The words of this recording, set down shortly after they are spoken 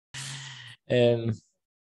Um,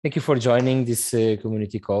 Thank you for joining this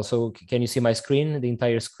community call. So can you see my screen, the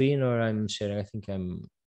entire screen, or I'm sharing? I think I'm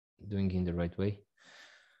doing it in the right way.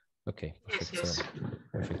 Okay, perfect. Yes. So,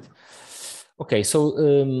 perfect. Okay, so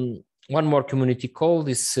one more community call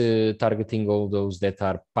is targeting all those that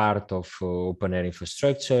are part of OpenAIRE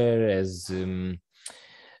infrastructure as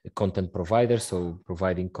content provider, so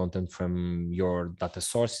providing content from your data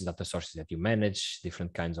sources that you manage,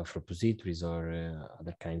 different kinds of repositories or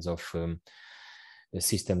other kinds of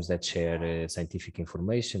systems that share scientific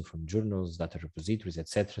information from journals, data repositories,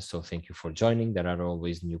 etc. So thank you for joining. There are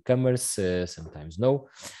always newcomers, sometimes no.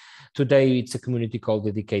 Today it's a community call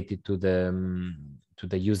dedicated to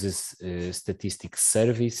the users statistics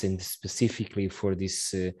service, and specifically for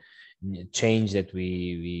this change that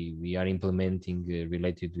we are implementing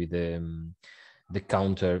related with the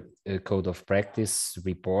counter code of practice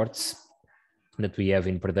reports that we have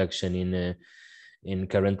in production in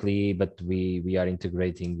currently, but we are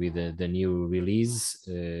integrating with the new release.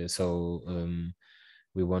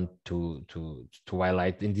 We want to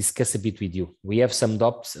highlight and discuss a bit with you. We have some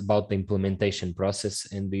doubts about the implementation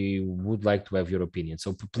process, and we would like to have your opinion.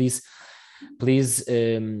 So please,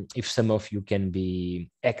 if some of you can be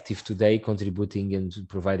active today, contributing and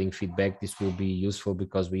providing feedback, this will be useful,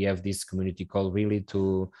 because we have this community call really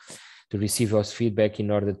to receive your feedback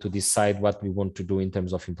in order to decide what we want to do in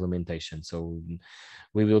terms of implementation. So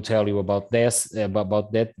we will tell you about this,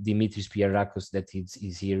 about that. Dimitris Piarakos, that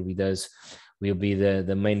is here with us, will be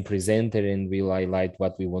the main presenter and will highlight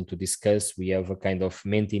what we want to discuss. We have a kind of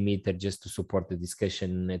Mentimeter just to support the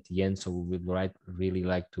discussion at the end. So we would really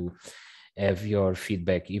like to have your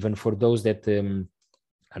feedback, even for those that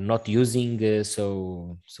are not using,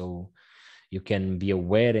 so you can be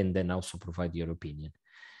aware and then also provide your opinion.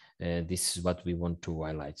 This is what we want to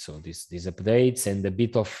highlight. So these updates and a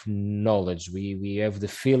bit of knowledge. We have the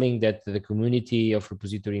feeling that the community of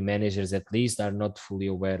repository managers, at least, are not fully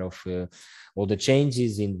aware of all the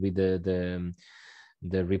changes in with the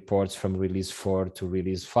reports from release 4 to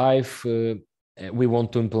release 5. We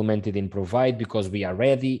want to implement it in Provide because we are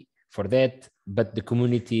ready for that, but the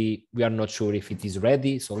community, we are not sure if it is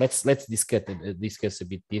ready. So let's discuss a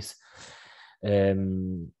bit this.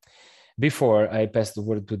 Before I pass the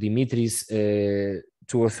word to Dimitris, 2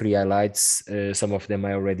 or 3 highlights. Some of them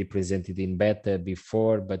I already presented in beta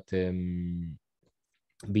before, but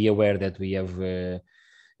be aware that we have a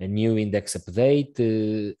new index update.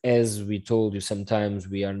 As we told you, sometimes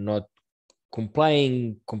we are not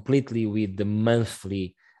complying completely with the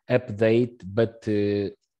monthly update, but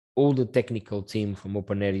all the technical team from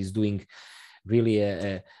OpenAIRE is doing really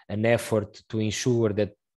an effort to ensure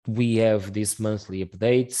that we have these monthly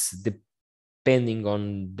updates, depending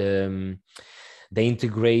on the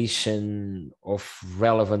integration of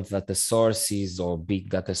relevant data sources or big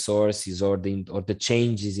data sources, or the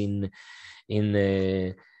changes in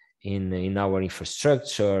our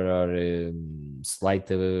infrastructure, or slight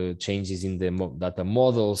changes in the data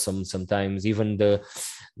model. Sometimes even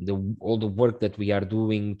all the work that we are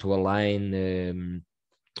doing to align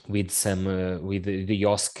with the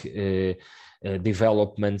OSC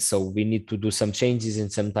development. So we need to do some changes,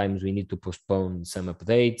 and sometimes we need to postpone some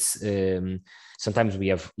updates. Sometimes we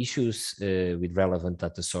have issues with relevant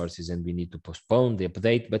data sources and we need to postpone the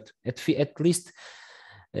update, but at least,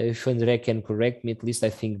 if Andre can correct me, at least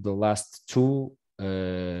I think the last 2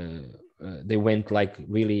 they went like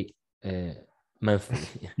really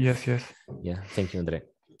monthly. Yes. Yeah, thank you, Andre.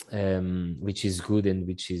 Which is good, and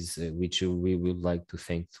which we would like to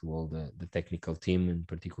thank to all the technical team, and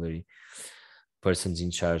particularly persons in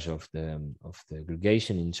charge of the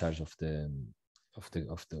aggregation, in charge of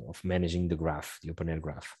managing the graph, the OpenAIRE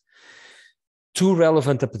graph. 2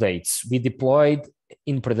 relevant updates. We deployed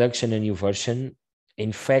in production a new version.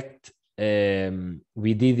 In fact,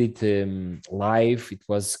 we did it live. It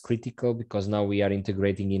was critical because now we are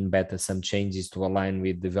integrating in beta some changes to align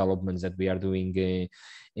with developments that we are doing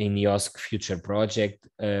in the OSC future project,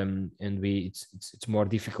 and it's more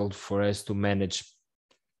difficult for us to manage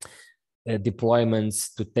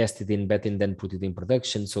deployments, to test it in beta and then put it in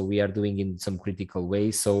production. So we are doing in some critical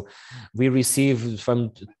ways. So we received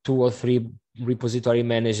from 2 or 3 repository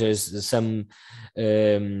managers some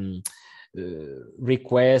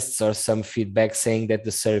requests or some feedback saying that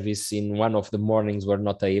the service in one of the mornings were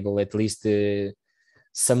not able, at least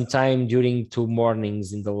sometime during 2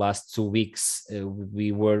 mornings in the last 2 weeks,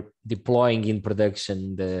 we were deploying in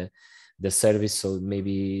production the service. So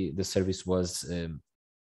maybe the service was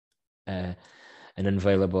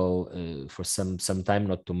unavailable for some time,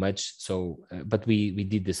 not too much. So, but we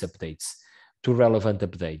did these updates, 2 relevant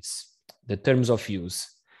updates. The terms of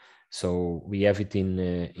use. So we have it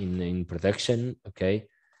in production. Okay.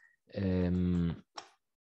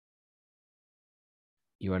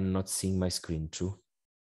 You are not seeing my screen, true?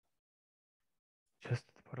 Just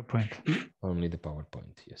the PowerPoint. Only the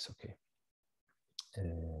PowerPoint. Yes. Okay.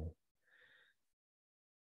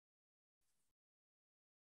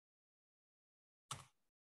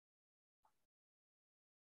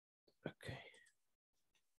 Okay.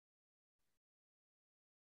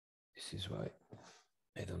 This is why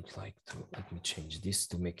I don't like to. Let me change this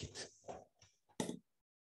to make it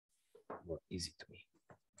more easy to me.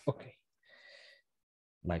 Okay.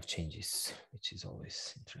 Life changes, which is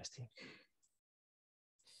always interesting.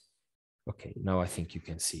 Okay, now I think you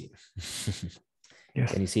can see.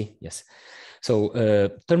 Yes. Can you see? Yes. So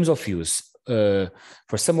terms of use.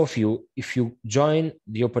 For some of you, if you join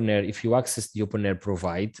the OpenAIRE, if you access the OpenAIRE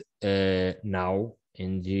provide now,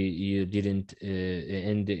 and you didn't,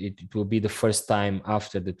 and it will be the first time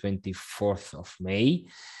after the 24th of May,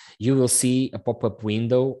 you will see a pop-up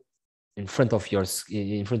window in front of you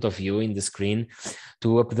in the screen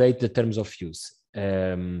to update the terms of use.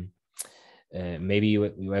 Maybe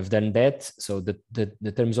you have done that, so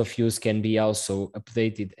the terms of use can be also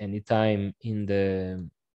updated anytime in the,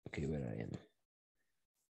 okay, where I am,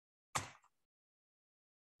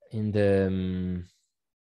 in the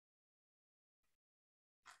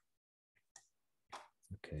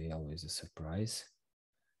okay, always a surprise.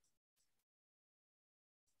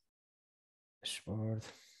 Dashboard.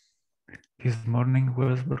 This morning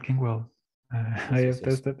was working well. Yes, I yes, have yes.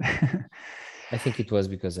 tested. I think it was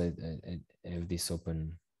because I have this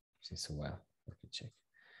open since a while. Let me check.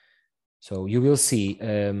 So you will see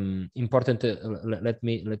important. Let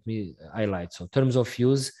me highlight. So terms of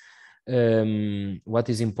use. What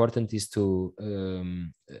is important is to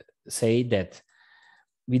say that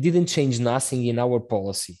we didn't change nothing in our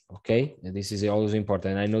policy. Okay, and this is always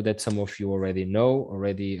important. I know that some of you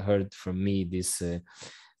already heard from me this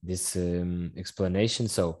explanation.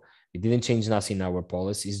 So we didn't change nothing in our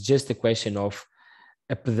policy. It's just a question of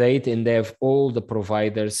update and have all the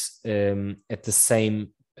providers at the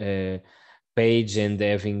same page and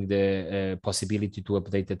having the possibility to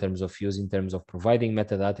update the terms of use in terms of providing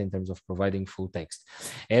metadata, in terms of providing full text.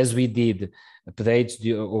 As we did updates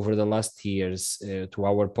over the last years to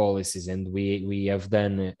our policies, and we have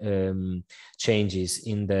done changes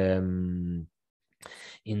in the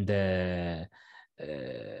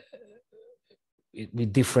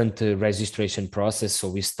with different registration process. So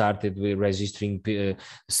we started with registering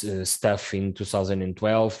stuff in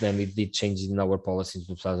 2012, then we did changes in our policy in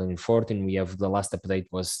 2014. We have the last update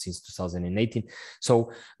was since 2018.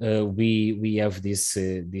 So we have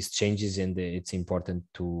these changes, and it's important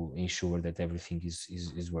to ensure that everything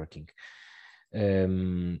is working.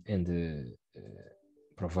 And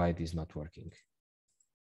provide is not working,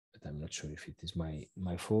 but I'm not sure if it is my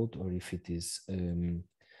fault or if it is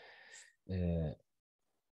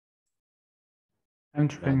I'm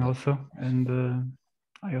trying also, and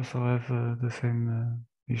I also have the same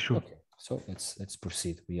issue. Okay, so let's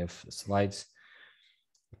proceed. We have slides.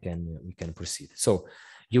 We can proceed. So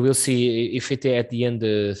you will see if it at the end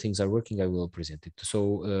things are working. I will present it.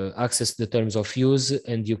 So access the terms of use,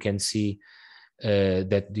 and you can see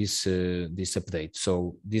that this update.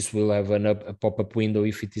 So this will have a pop-up window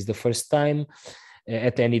if it is the first time.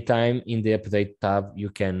 At any time in the update tab,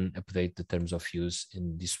 you can update the terms of use,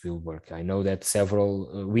 and this will work. I know that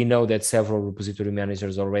we know that several repository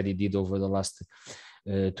managers already did over the last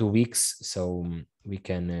 2 weeks, so we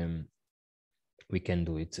can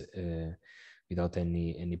do it without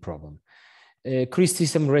any problem. CRIS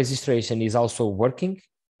system registration is also working.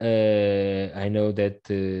 I know that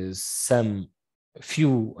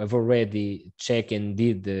few have already checked and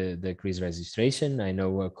did the CRIS registration. I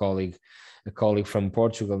know a colleague from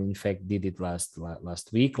Portugal, in fact, did it last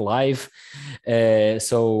week live.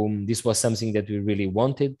 So this was something that we really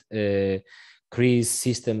wanted. CRIS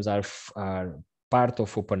systems are part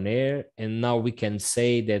of OpenAIRE, and now we can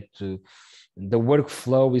say that the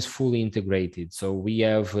workflow is fully integrated. So we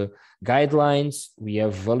have guidelines, we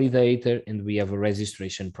have validator, and we have a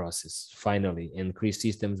registration process finally, and CRIS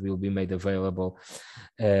systems will be made available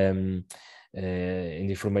in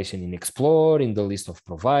information in Explore, in the list of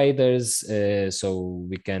providers, so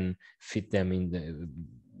we can fit them in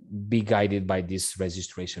be guided by this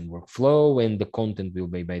registration workflow, and the content will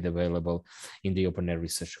be made available in the OpenAIRE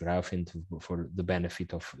research graph and for the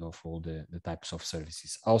benefit of all the types of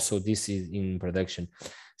services. Also, this is in production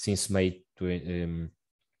since May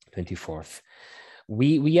 24th.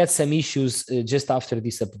 We had some issues just after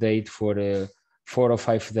this update for 4 or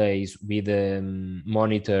 5 days with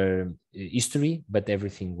monitor history, but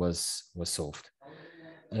everything was solved.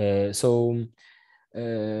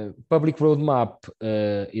 Public roadmap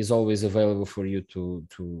is always available for you to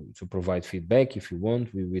provide feedback if you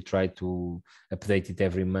want. We try to update it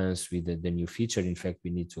every month with the new feature. In fact,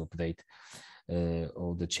 we need to update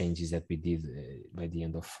all the changes that we did by the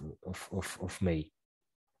end of May.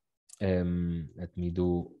 Let me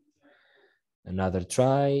do another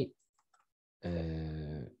try.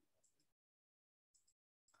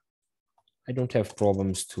 I don't have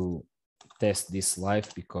problems to test this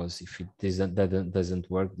live, because if it doesn't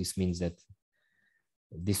work, this means that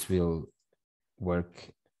this will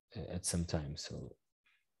work at some time. So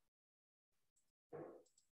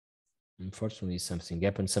unfortunately, something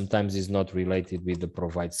happens. Sometimes it's not related with the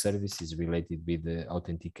provide service, it's related with the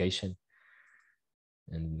authentication.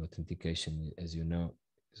 And authentication, as you know,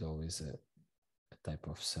 is always a type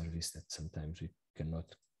of service that sometimes we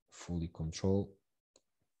cannot fully control.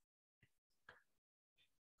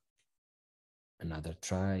 Another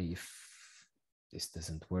try. If this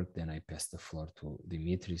doesn't work, then I pass the floor to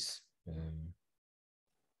Dimitris,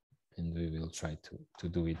 and we will try to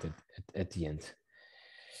do it at the end.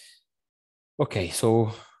 Okay,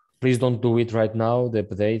 so please don't do it right now, the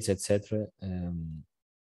updates, etc.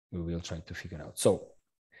 We will try to figure out. So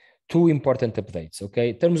 2 important updates,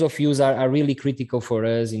 okay? Terms of use are really critical for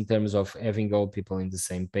us in terms of having all people in the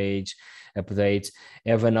same page, updates,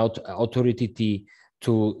 have an authority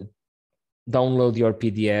to download your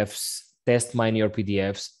PDFs, test mine your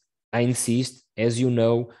PDFs. I insist, as you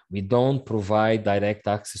know, we don't provide direct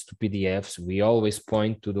access to PDFs. We always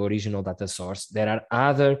point to the original data source. There are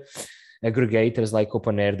other aggregators like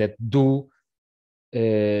OpenAIRE that do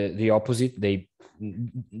the opposite. They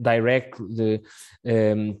direct they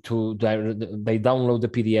download the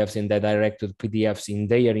PDFs and they direct the PDFs in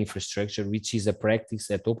their infrastructure, which is a practice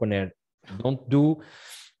that OpenAIRE don't do,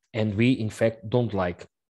 and we in fact don't like.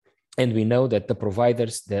 And we know that the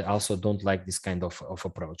providers that also don't like this kind of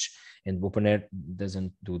approach, and OpenAIRE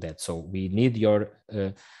doesn't do that. So we need your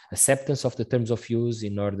acceptance of the terms of use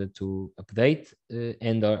in order to update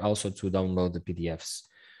and also to download the PDFs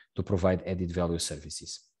to provide added value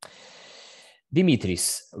services.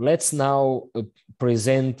 Dimitris, let's now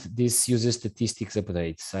present this user statistics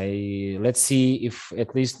updates. Let's see if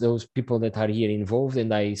at least those people that are here involved,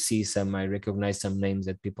 and I recognize some names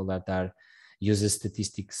that people that are user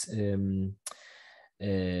statistics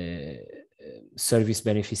service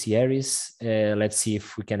beneficiaries. Let's see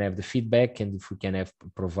if we can have the feedback and if we can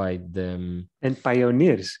provide them. And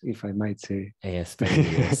pioneers, if I might say. Yes,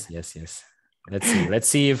 pioneers. yes. Let's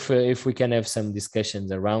see if we can have some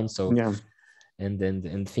discussions around. So yeah.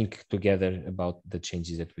 And think together about the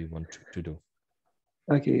changes that we want to do.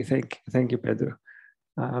 Okay, thank you, Pedro.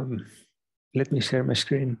 Let me share my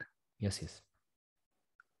screen. Yes.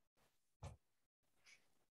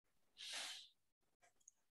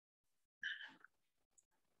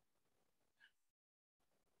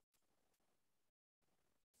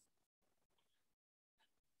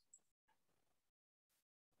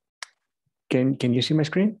 Can you see my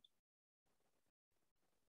screen?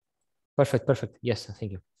 Perfect. Yes,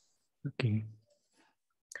 thank you. Okay.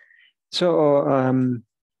 So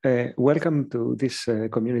welcome to this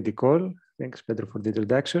community call. Thanks, Pedro, for the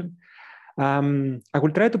introduction. I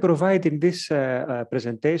will try to provide in this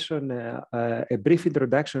presentation a brief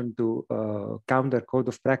introduction to Counter Code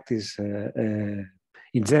of Practice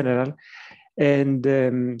in general, and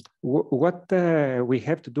what we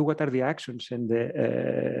have to do, what are the actions and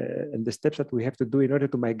the steps that we have to do in order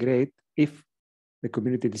to migrate, if the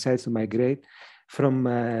community decides to migrate from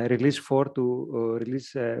release 4 to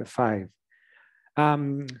release 5.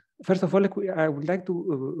 First of all, I would like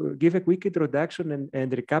to give a quick introduction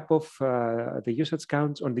and recap of the usage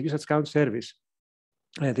counts on the usage count service.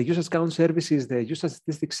 The usage count service is the user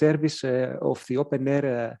statistics service of the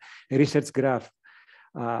OpenAIRE research graph.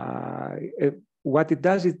 What it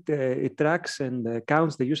does, it tracks and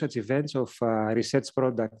counts the usage events of research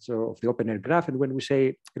products of the OpenAIRE graph. And when we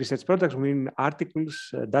say research products, we mean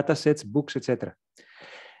articles, data sets, books, etc.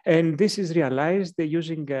 And this is realized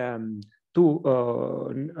using 2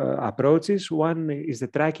 approaches. One is the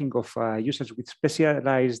tracking of usage with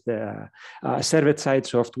specialized server-side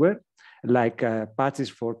software, like patches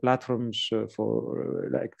for platforms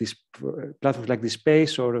platforms like this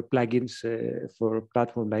Space, or plugins for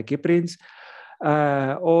platform like ePrints,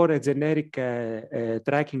 or a generic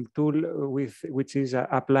tracking tool which is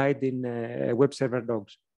applied in web server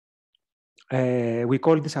logs. We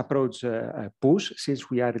call this approach push, since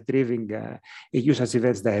we are retrieving usage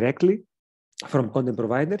events directly from content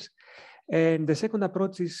providers. And the second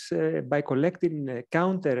approach is by collecting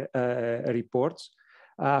counter reports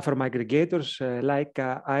from aggregators like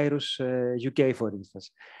IRUS UK, for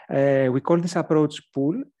instance. We call this approach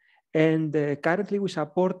pool, and currently we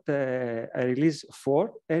support release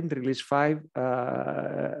 4 and release 5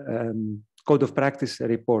 code of practice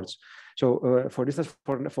reports. So, for instance,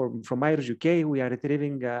 from IRUS UK, we are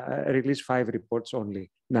retrieving release 5 reports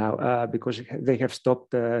only now because they have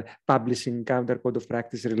stopped publishing counter code of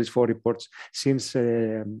practice release 4 reports since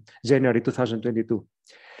January 2022.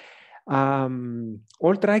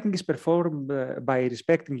 All tracking is performed by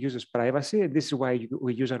respecting users' privacy, and this is why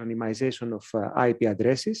we use anonymization of IP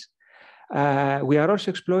addresses. We are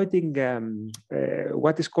also exploiting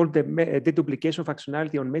what is called the deduplication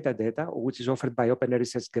functionality on metadata, which is offered by OpenAIRE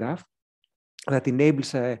Research Graph, that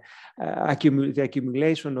enables the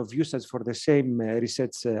accumulation of usage for the same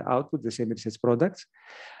research output, the same research products.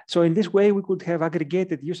 So in this way, we could have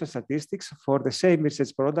aggregated user statistics for the same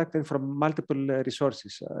research product and from multiple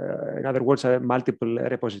resources, in other words, multiple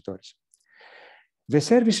repositories. The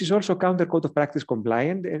service is also counter code of practice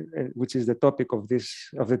compliant, which is the topic of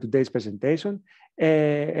today's presentation.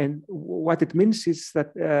 And what it means is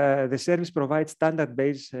that the service provides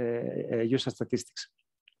standard-based user statistics.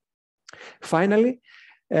 Finally,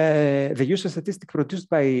 the user statistic produced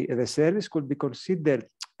by the service could be considered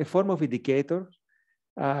a form of indicator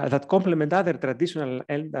that complement other traditional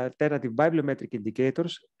and alternative bibliometric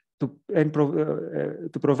indicators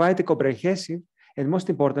to provide a comprehensive and, most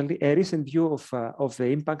importantly, a recent view of the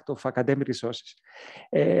impact of academic resources.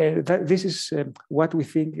 This is what we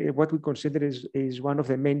think, what we consider is one of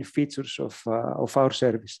the main features of our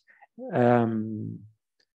service.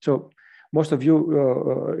 So most of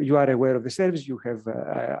you, you are aware of the service, you have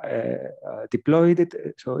deployed it.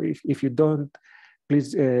 So if you don't,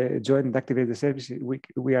 please join and activate the service.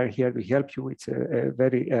 We are here to help you. It's a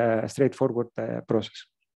very straightforward process.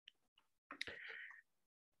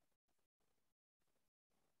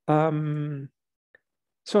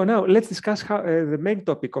 So now let's discuss how, the main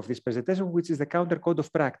topic of this presentation, which is the counter code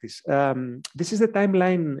of practice. This is the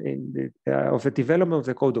timeline of the development of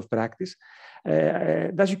the code of practice.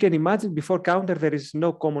 As you can imagine, before counter, there is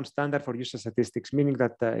no common standard for user statistics, meaning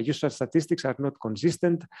that user statistics are not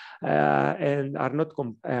consistent and are not,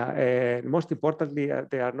 most importantly,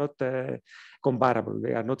 they are not comparable,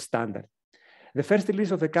 they are not standard. The first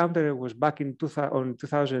release of the counter was back in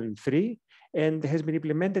 2003 and has been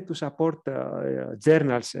implemented to support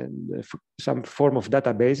journals and some form of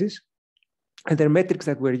databases. And the metrics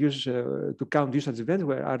that were used to count usage events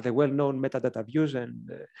are the well-known metadata views and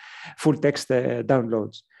full text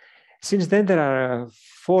downloads. Since then, there are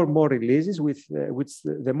 4 more releases, which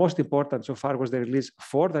the most important so far was the release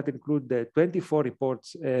 4 that include the 24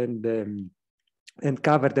 reports and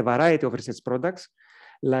covered a variety of research products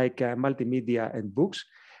like multimedia and books.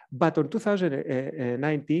 But in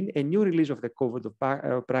 2019, a new release of the code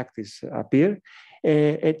of practice appeared.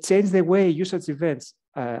 It changed the way usage events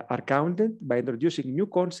are counted by introducing new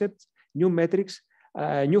concepts, new metrics,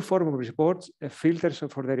 new form of reports, filters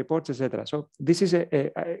for the reports, etc. So this is,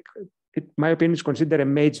 in my opinion, is considered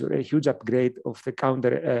a huge upgrade of the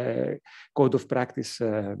counter code of practice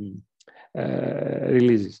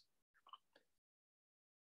releases.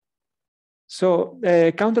 So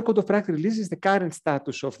counter code of practice release is the current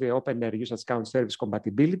status of the OpenAIRE usage count service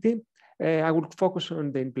compatibility. I will focus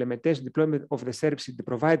on the implementation, deployment of the service in the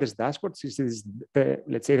provider's dashboard. This is the,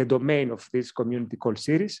 let's say, the domain of this community call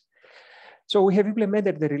series. So we have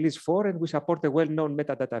implemented the release 4 and we support the well-known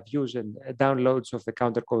metadata views and downloads of the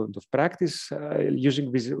counter code of practice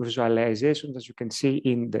using visualizations, as you can see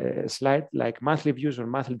in the slide, like monthly views or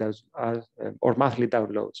monthly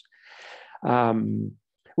downloads.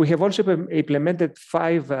 We have also implemented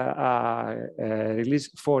 5 release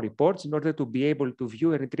 4 reports in order to be able to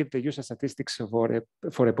view and retrieve the user statistics for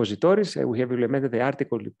repositories. We have implemented the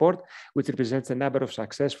article report, which represents the number of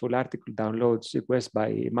successful article downloads requested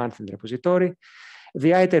by month in the repository.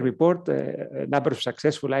 The item report, number of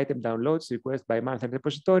successful item downloads requested by month in the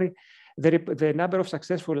repository. The number of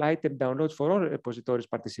successful item downloads for all repositories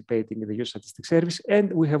participating in the user statistics service.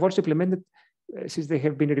 And we have also implemented, since they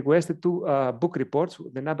have been requested, 2 book reports,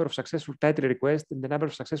 the number of successful title requests and the number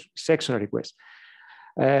of successful section requests.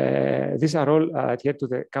 These are all adhered to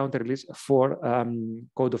the counter release 4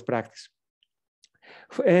 code of practice.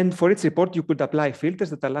 And for each report, you could apply filters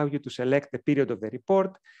that allow you to select the period of the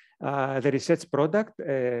report, the research product,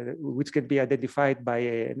 which can be identified by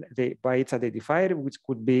its identifier, which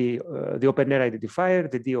could be the OpenAIRE identifier,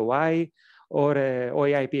 the DOI, or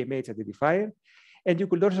OAI PMH identifier. And you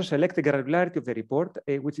could also select the granularity of the report,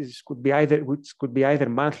 which could be either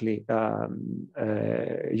monthly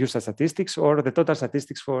user statistics or the total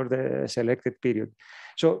statistics for the selected period.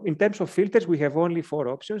 So in terms of filters, we have only 4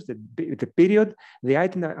 options: the period, the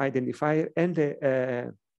item identifier, and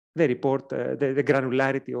the report, the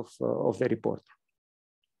granularity of the report.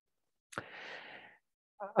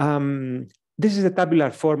 This is the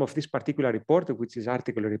tabular form of this particular report, which is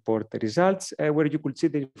article report results, where you could see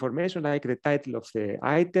the information like the title of the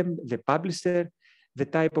item, the publisher, the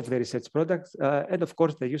type of the research product, and of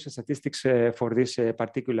course the user statistics for this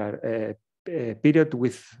particular period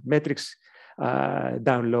with metrics,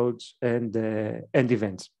 downloads, and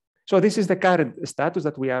events. So this is the current status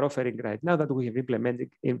that we are offering right now that we have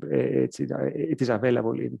implemented. It is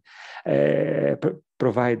available in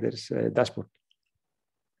providers' dashboard.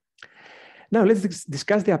 Now let's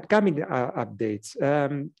discuss the upcoming updates,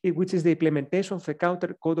 which is the implementation of the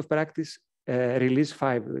Counter Code of Practice Release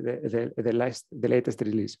 5, the latest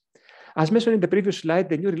release. As mentioned in the previous slide,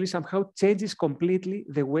 the new release somehow changes completely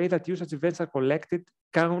the way that usage events are collected,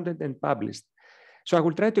 counted, and published. So I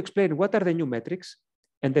will try to explain what are the new metrics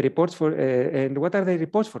and the reports for, and what are the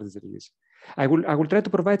reports for this release. I will try to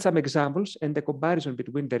provide some examples and the comparison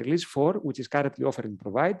between the release 4, which is currently offered and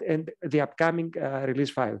provide, and the upcoming release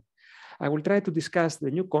 5. I will try to discuss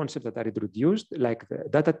the new concepts that are introduced, like the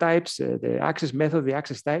data types, the access method, the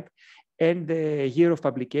access type, and the year of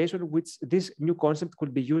publication, which this new concept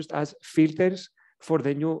could be used as filters for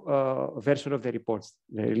the new version of the reports,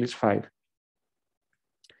 the release 5.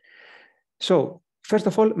 So first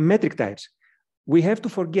of all, metric types. We have to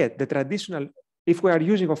forget the traditional, if we are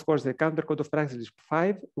using, of course, the Counter Code of Practice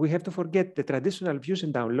 5, we have to forget the traditional views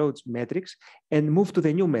and downloads metrics and move to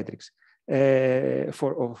the new metrics.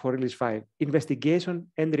 For release 5,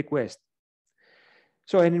 investigation and request.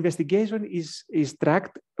 So an investigation is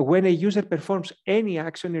tracked when a user performs any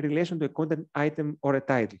action in relation to a content item or a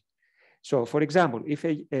title. So for example, if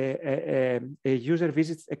a user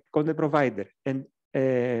visits a content provider and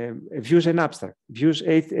views an abstract, views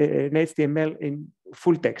an HTML in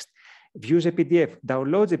full text, views a PDF,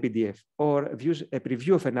 downloads a PDF, or views a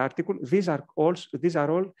preview of an article, these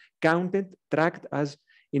are all counted, tracked as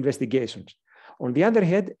investigations. On the other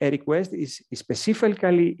hand, a request is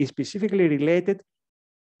specifically related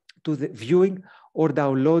to the viewing or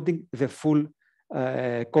downloading the full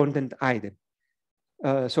content item.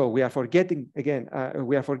 So we are forgetting, again,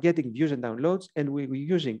 views and downloads, and we're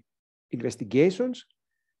using investigations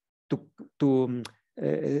to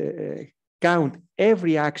count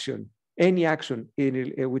every action, any action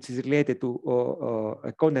which is related to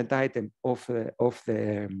a content item of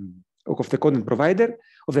the content provider,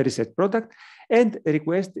 of the research product, and a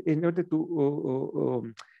request in order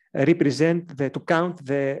to represent, to count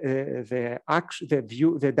the action, the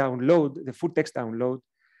view, the download, the full text download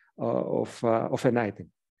of an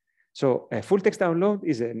item. So a full text download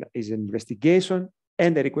is an investigation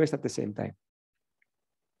and a request at the same time.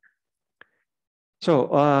 So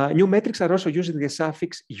new metrics are also using the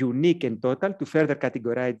suffix unique and total to further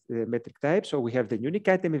categorize the metric types. So we have the unique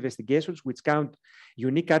item investigations, which count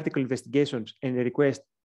unique article investigations and a request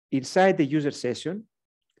inside the user session.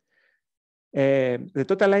 The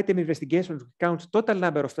total item investigations counts total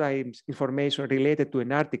number of times information related to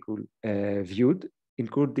an article viewed,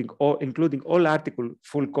 including all article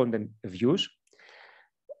full content views.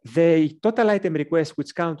 The total item request,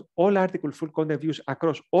 which count all article full content views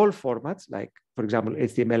across all formats, like, for example,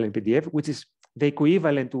 HTML and PDF, which is the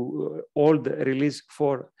equivalent to old release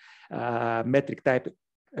 4 metric type,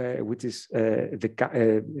 which is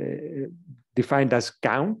defined as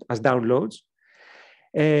count, as downloads.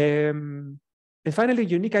 And finally,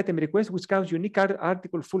 unique item request, which counts unique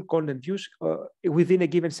article full content views within a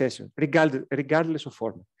given session, regardless of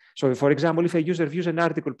format. So, for example, if a user views an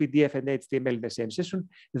article, PDF, and HTML in the same session,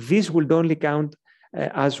 this will only count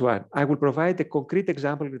as one. I will provide a concrete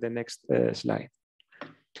example with the next slide.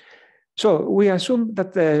 So we assume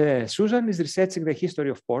that Susan is researching the history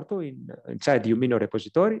of Porto inside the Umino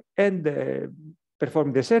repository, and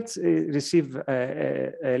performing the search, receive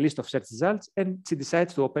a list of search results, and she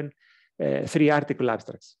decides to open 3 article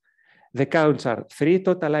abstracts. The counts are 3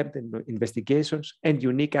 total item investigations and 3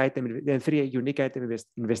 unique item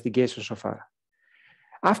investigations so far.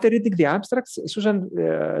 After reading the abstracts, Susan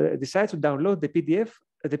decides to download the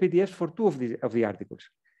PDFs for 2 of the articles.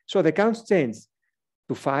 So the counts change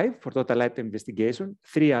to 5 for total item investigation,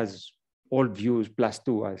 3 as old views plus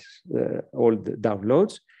 2 as old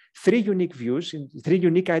downloads, 3 unique views, 3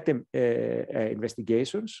 unique item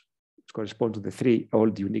investigations, which correspond to the 3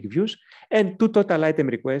 old unique views, and 2 total item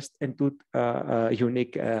requests and 2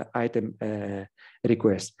 unique item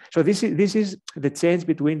requests. So this is the change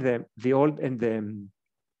between the old and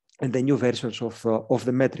the new versions of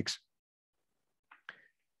the metrics.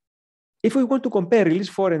 If we want to compare release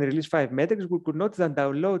 4 and release 5 metrics, we could notice that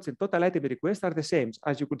downloads and total item requests are the same.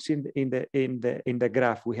 As you could see in the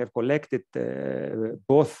graph, we have collected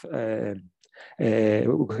both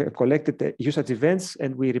collected usage events,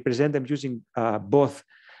 and we represent them using both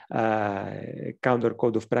counter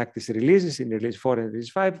code of practice releases in release 4 and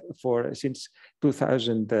release 5 since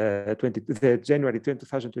 2020, January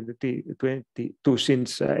 2022,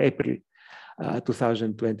 since April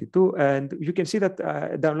 2022, and you can see that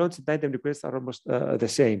downloads and item requests are almost the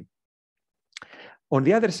same. On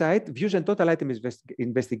the other side, views and total item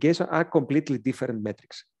investigation are completely different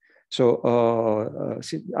metrics. So,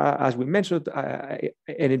 as we mentioned, an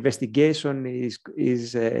investigation is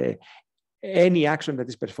any action that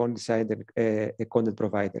is performed inside a content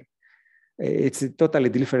provider. It's totally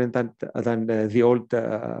different than the old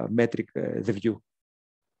metric, the view.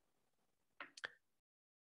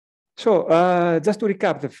 So just to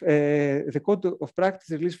recap, the code of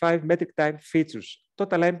practice release 5 metric type features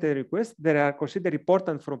total item requests. They are considered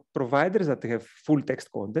important from providers that have full text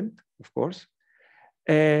content, of course.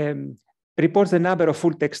 Reports the number of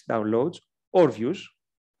full text downloads or views.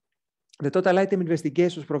 The total item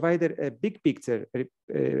investigations provided a big picture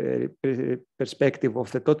perspective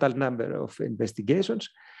of the total number of investigations,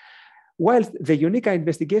 while the unique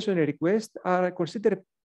investigation requests are considered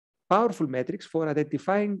powerful metrics for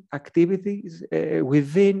identifying activities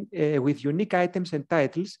with unique items and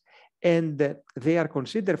titles, and they are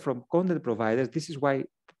considered from content providers. This is why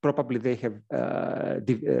probably they have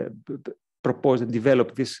proposed and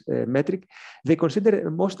developed this metric. They consider it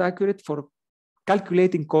most accurate for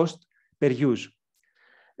calculating cost per use,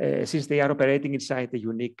 since they are operating inside the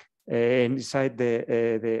unique inside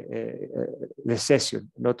the session,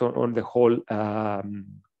 not on the whole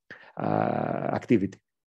activity.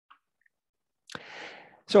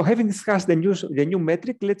 So having discussed the new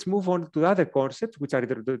metric, let's move on to other concepts which are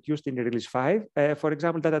introduced in release 5. For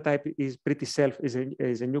example, data type is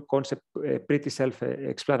a new concept, pretty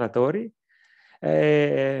self-explanatory.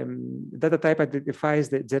 Data type identifies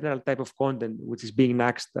the general type of content which is being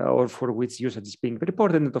asked or for which usage is being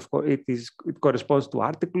reported. And of course, it corresponds to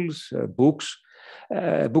articles, books,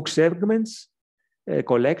 book segments,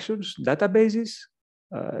 collections, databases,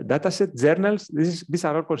 datasets, journals. These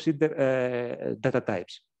are all considered data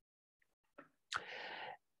types.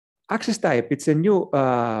 Access type, it's a new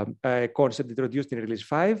concept introduced in release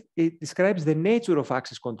 5. It describes the nature of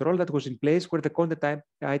access control that was in place where the content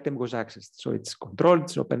item was accessed. So it's controlled,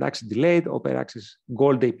 it's open access delayed, open access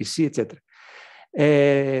gold APC, etc.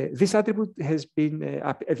 This attribute has been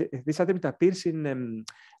this attribute appears in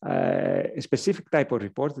a specific type of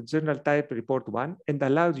report, the general type report 1, and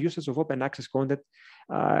allows usage of open access content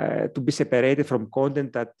to be separated from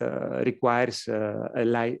content that requires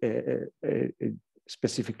a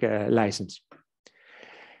specific license.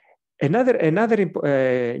 Another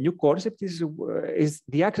new concept is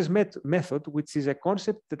the access method, which is a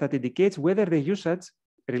concept that indicates whether the usage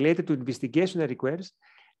related to investigation requests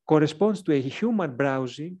corresponds to a human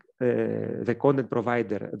browsing the content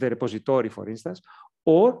provider, the repository, for instance,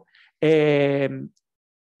 or a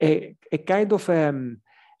kind of a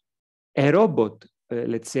robot,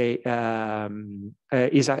 let's say,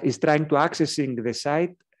 is trying to accessing the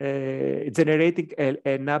site, generating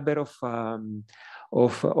a number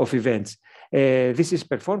of events. This is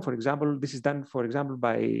performed, for example, this is done, for example,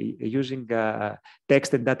 by using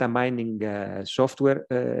text and data mining software.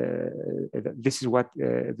 This is what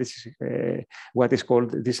is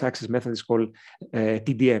called, this access method is called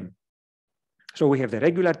TDM. So we have the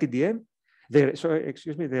regular TDM,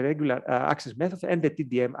 the regular access method, and the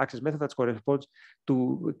TDM access method that corresponds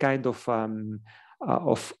to kind of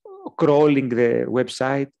crawling the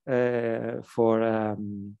website for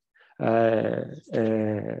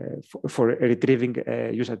retrieving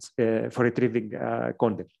usage, for retrieving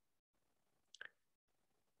content.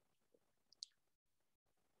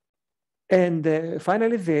 And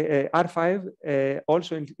finally, the R5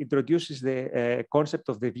 also introduces the concept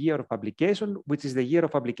of the year of publication, which is the year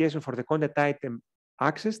of publication for the content item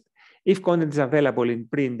accessed, if content is available in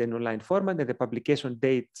print and online format, and the publication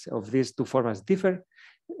dates of these two formats differ.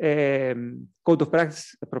 Code of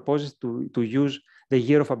practice proposes to use the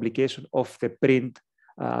year of publication of the print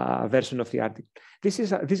version of the article.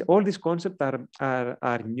 All these concepts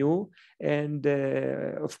are new and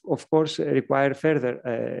of course require further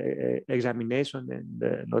examination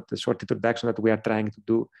and not the short introduction that we are trying to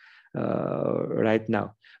do right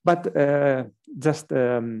now. But just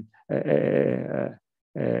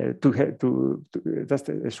just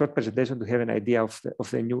a short presentation to have an idea of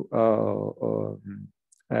the new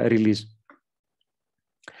release.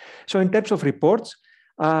 So in terms of reports,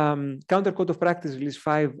 Counter Code of Practice Release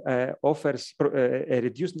 5 offers a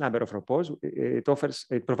reduced number of reports. It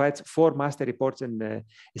provides 4 master reports and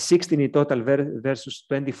 16 in total versus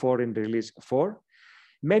 24 in Release 4.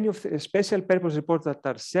 Many of the special purpose reports that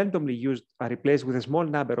are seldomly used are replaced with a small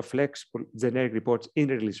number of flexible generic reports in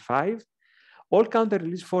Release 5. All Counter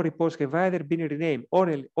Release 4 reports have either been renamed or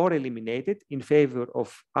eliminated in favor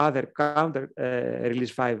of other Counter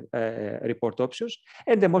Release 5 report options.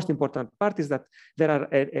 And the most important part is that there are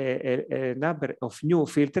a number of new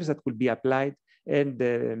filters that will be applied and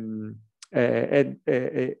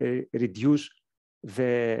reduce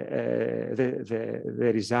the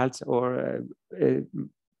results or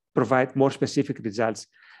provide more specific results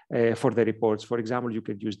for the reports. For example, you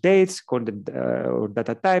can use dates, content or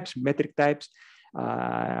data types, metric types,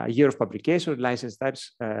 year of publication, license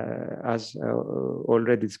types, as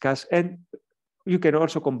already discussed. And you can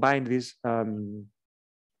also combine these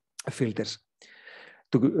filters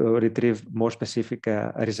to retrieve more specific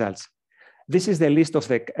results. This is the list of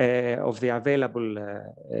the available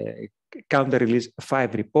Counter Release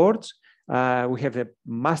 5 reports. We have the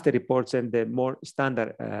master reports and the more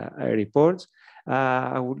standard reports.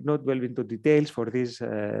 I would not delve into details for these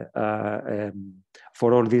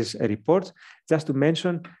for all these reports. Just to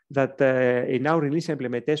mention that in our release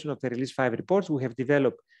implementation of the Release 5 reports, we have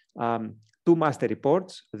developed 2 master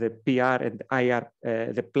reports, the PR and IR,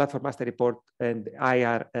 the Platform Master Report and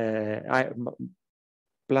IR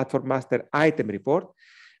Platform Master Item Report,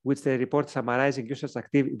 which the report summarizing users'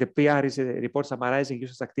 activity. The PR is a report summarizing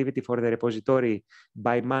users' activity for the repository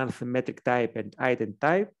by month, metric type, and item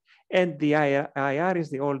type. And the IR is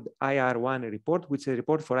the old IR1 report, which is a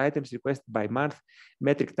report for items requested by month,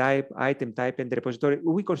 metric type, item type, and the repository.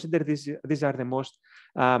 We consider these are the most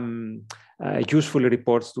useful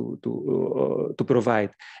reports to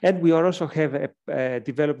provide. And we also have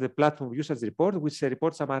developed the platform usage report, which is a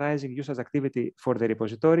report summarizing users' activity for the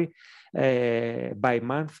repository by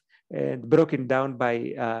month and broken down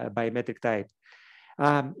by metric type.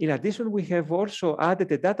 In addition, we have also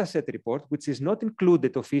added a dataset report, which is not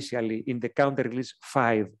included officially in the Counter Release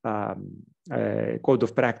 5 Code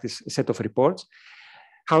of Practice set of reports.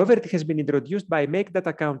 However, it has been introduced by Make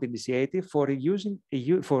Data Count initiative for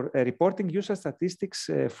reporting user statistics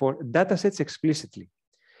for datasets explicitly.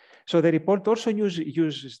 So the report also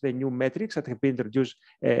uses the new metrics that have been introduced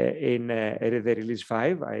in the Release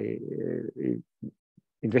 5.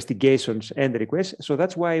 Investigations and requests. So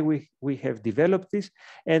that's why we have developed this,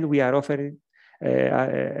 and we are offering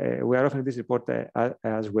this report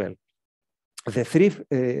as well.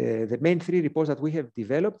 The main 3 reports that we have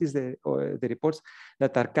developed is the reports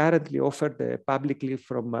that are currently offered publicly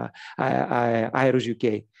from IROS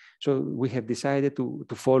UK. So we have decided to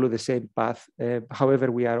follow the same path.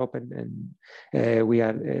 However, we are open and we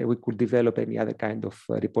could develop any other kind of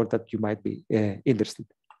report that you might be interested.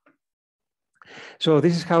 So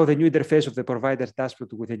this is how the new interface of the provider's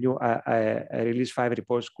dashboard with the new Release 5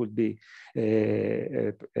 reports could be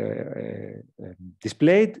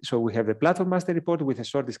displayed. So we have the Platform Master Report with a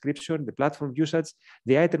short description, the platform usage,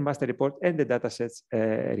 the Item Master Report, and the Datasets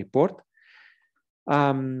report.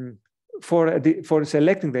 For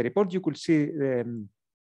selecting the report, you could see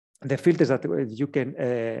the filters that you can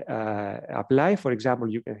apply. For example,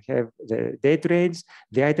 you can have the date range,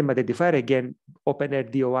 the item identifier, again,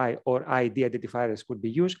 OpenAIRE DOI or ID identifiers could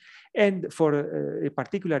be used. And for a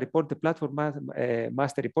particular report, the Platform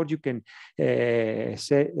Master Report, you can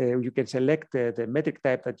select the metric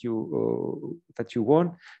type that you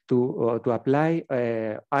want to apply,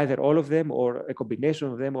 either all of them or a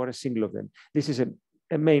combination of them or a single of them. This is a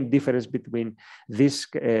main difference between this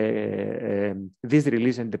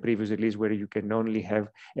release and the previous release, where you can only have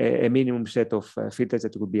a minimum set of filters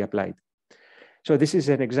that will be applied. So this is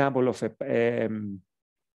an example of a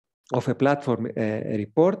platform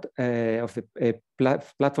report, of the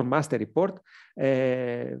Platform Master Report.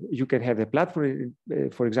 You can have the platform,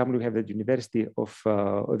 for example, you have the University of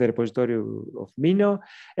the repository of Mino,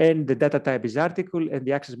 and the data type is article, and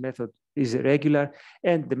the access method is regular,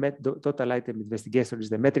 and the total item investigation is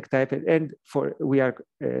the metric type, and we have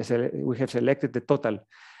selected the total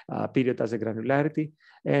period as a granularity,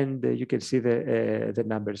 and you can see the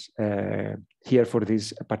numbers here for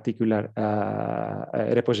this particular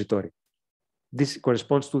repository. This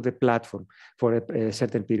corresponds to the platform for a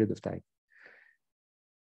certain period of time.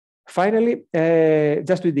 Finally,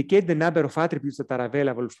 just to indicate the number of attributes that are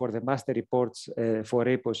available for the master reports for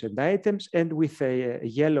repos and items, and with a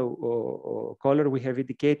yellow color, we have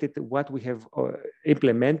indicated what we have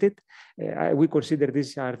implemented. We consider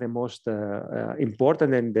these are the most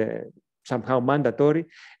important and somehow mandatory,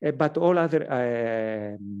 but all other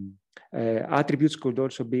attributes could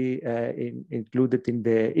also be included in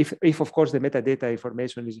the, if of course the metadata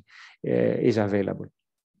information is available.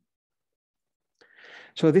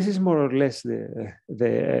 So this is more or less the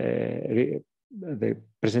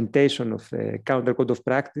presentation of the counter code of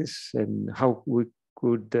practice and how we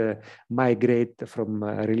could migrate from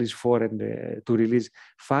release 4 and to release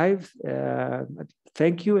 5.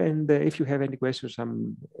 Thank you, and if you have any questions,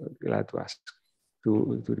 I'm glad to ask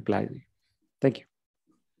to reply. Thank you.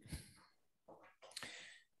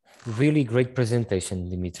 Really great presentation,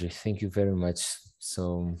 Dimitri. Thank you very much.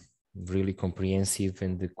 So really comprehensive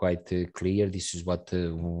and quite clear. This is what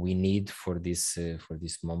we need for this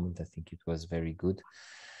moment. I think it was very good.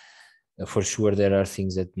 For sure, there are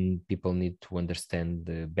things that people need to understand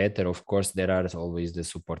better. Of course, there are always the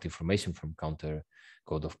support information from counter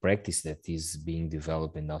code of practice that is being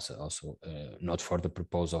developed, and also not for the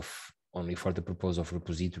purpose of only for the purpose of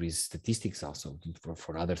repositories statistics, also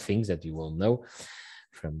for other things that you will know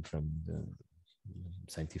from the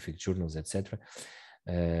scientific journals, etc.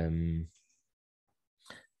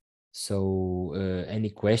 So any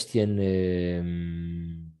question?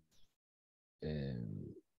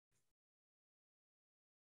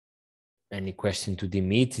 Any question to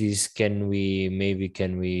Dimitris? Can we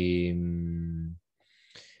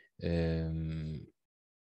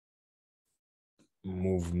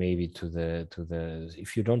move maybe to the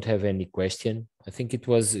if you don't have any question? I think it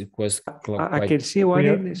was I can see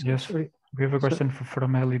one. Yes, we have a question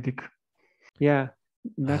from Elidik. Yeah.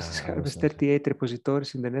 Narcissus harvest 38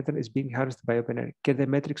 repositories in the Netherlands is being harvested by OpenAIRE. Can the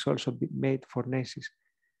metrics also be made for Narcissus?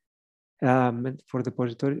 For the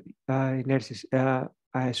repository in Narcissus? I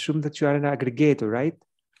assume that you are an aggregator, right?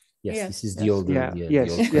 Yes, this is the old,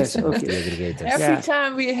 yes, okay. The aggregator. Every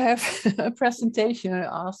time we have a presentation, I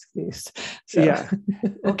ask this. So. Yeah.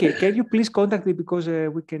 Okay. Can you please contact me, because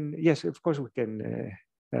we can? Yes, of course we can.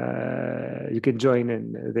 You can join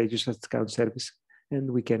in the usage account service,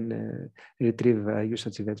 and we can retrieve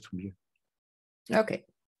usage events from you. Okay.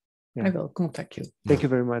 Yeah. I will contact you. Thank you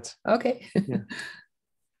very much. Okay. Yeah.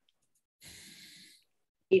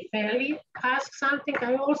 If Ellie asks something,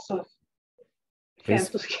 I also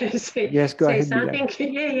have to say, yes, go ahead, something.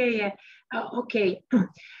 Yeah. Okay.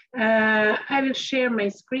 I will share my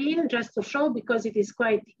screen just to show, because it is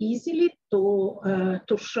quite easily to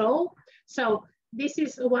show. So this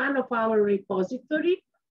is one of our repository.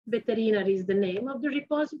 Veterinary is the name of the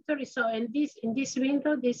repository. So in this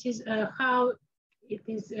window, this is how it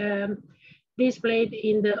is displayed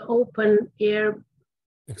in the OpenAIRE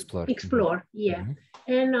Explore. Yeah.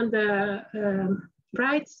 And on the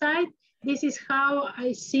right side, this is how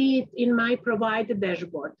I see it in my provided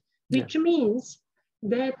dashboard, which means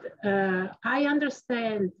that I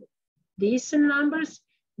understand these numbers,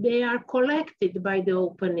 they are collected by the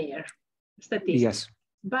OpenAIRE statistics. Yes.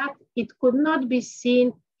 But it could not be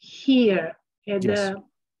seen here. And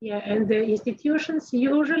the institutions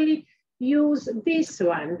usually use this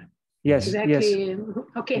one. Yes. Exactly. Yes.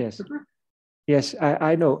 Okay. Yes. Yes,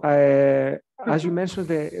 I know. As you mentioned,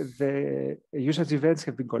 the usage events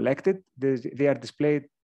have been collected. They are displayed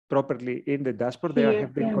properly in the dashboard. They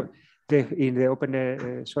have been in the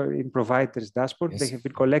in providers dashboard. Yes. They have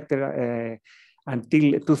been collected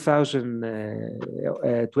until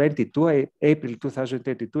 2022, April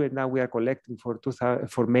 2022, and now we are collecting for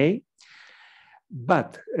May.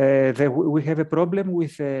 But we have a problem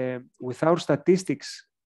with our statistics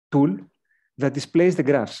tool that displays the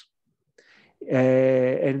graphs.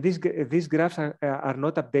 And these graphs are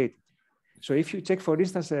not updated. So if you check, for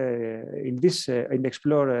instance, in this in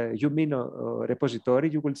Explore Umino repository,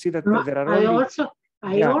 you will see that there are only...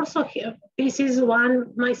 I also have, this is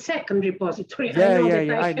my second repository. I know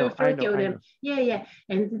that I have 30 of them. Yeah.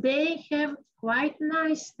 And they have quite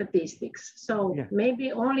nice statistics. So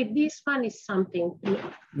maybe only this one is something.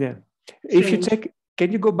 Yeah. Strange. If you check,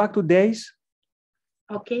 can you go back to days?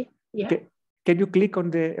 Okay. Yeah. Can you click on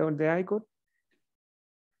the icon?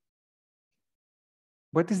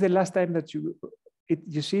 What is the last time that you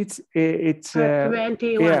see it's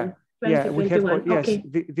 21? Yeah, we have. Yes, okay.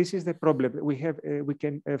 This is the problem. We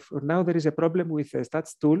can for now there is a problem with the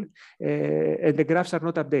stats tool, and the graphs are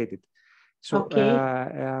not updated. So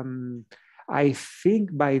I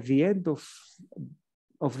think by the end of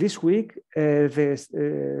this week, the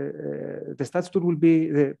stats tool will be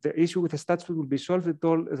the issue with the stats tool will be solved.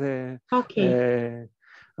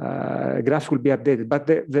 graphs will be updated. But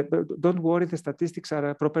don't worry, the statistics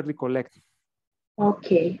are properly collected.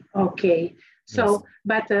 Okay, okay. So, Yes.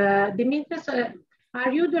 but Dimitris,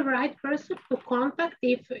 are you the right person to contact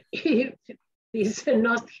if this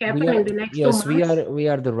not happen in the next 2 months? We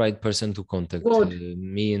are the right person to contact.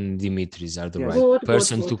 Me and Dimitris are the right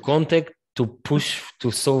person to contact, to push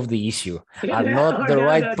to solve the issue. Are not the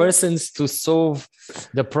right persons to solve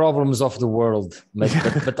the problems of the world,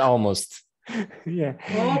 but almost. Yeah.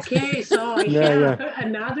 Okay, so I have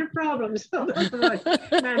another problem. So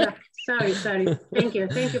no, sorry. Thank you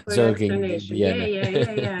for your explanation.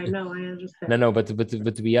 Yeah. I know, I understand. No,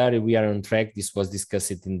 but we are on track. This was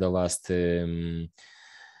discussed in the last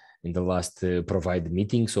provide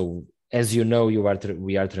meeting. So as you know,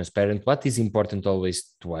 we are transparent. What is important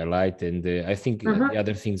always to highlight, and I think the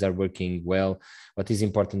other things are working well. What is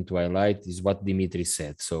important to highlight is what Dimitri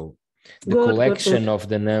said. So the collection of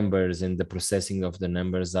the numbers and the processing of the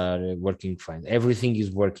numbers are working fine. Everything is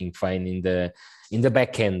working fine in the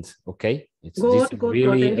back end. Okay, it's good.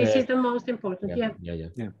 And this is the most important. Yeah.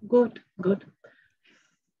 Good.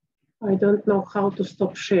 I don't know how to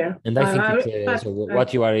stop share. And I think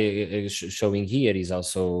what you are showing here is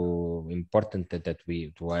also important that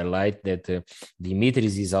we to highlight that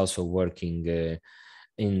Dimitris is also working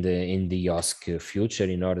in the IOSC future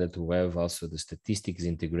in order to have also the statistics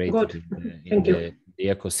integrated in the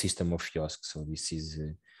ecosystem of IOSC. So this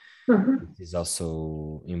is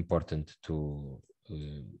also important to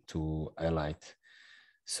highlight.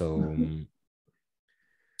 So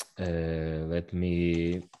let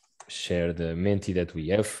me share the Menti that we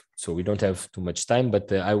have. So we don't have too much time,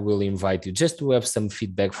 but I will invite you just to have some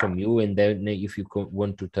feedback from you. And then if you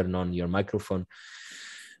want to turn on your microphone,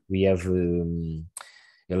 we have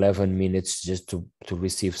 11 minutes just to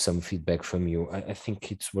receive some feedback from you. I think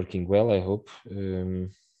it's working well, I hope.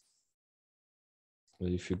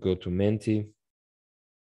 If you go to Menti,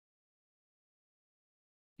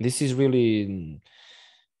 this is really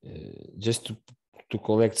just to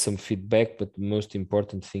collect some feedback, but the most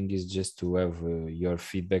important thing is just to have your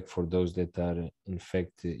feedback for those that are in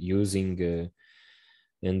fact using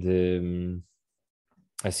and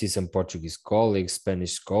I see some Portuguese colleagues,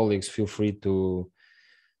 Spanish colleagues. Feel free to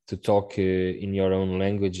talk in your own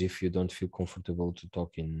language if you don't feel comfortable to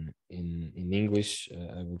talk in English.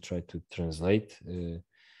 I will try to translate.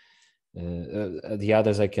 The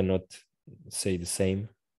others I cannot say the same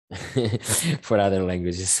for other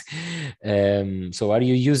languages. So are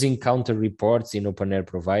you using counter reports in OpenAIRE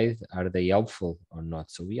Provide? Are they helpful or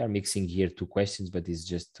not? So we are mixing here two questions, but it's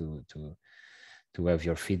just to have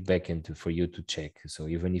your feedback and for you to check. So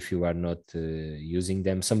even if you are not using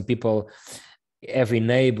them, some people have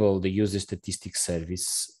enabled the user statistics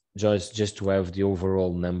service just to have the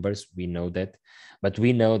overall numbers. We know that, but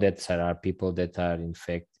we know that there are people that are in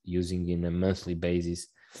fact using in a monthly basis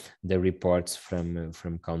the reports from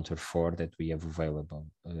Counter 4 that we have available.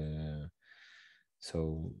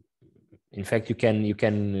 So in fact you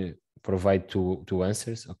can provide two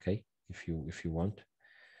answers, okay, if you want.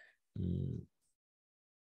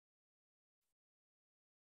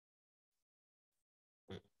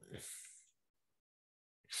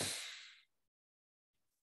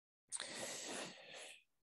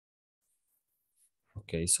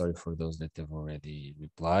 Okay, sorry for those that have already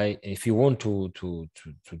replied. If you want to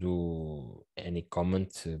do any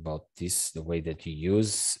comment about this, the way that you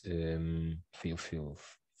use, feel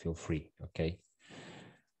free. Okay.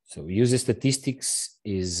 So user statistics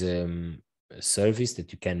is a service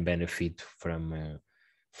that you can benefit from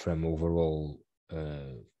overall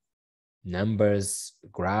numbers,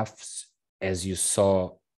 graphs, as you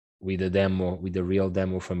saw with the real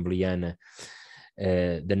demo from Brianna.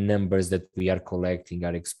 The numbers that we are collecting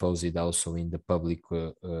are exposed also in the public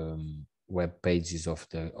web pages of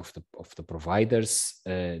the providers.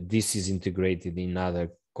 This is integrated in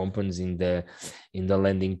other components in the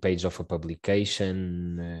landing page of a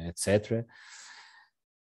publication, etc.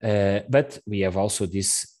 But we have also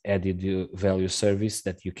this added value service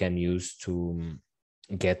that you can use to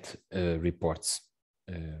get reports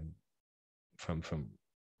from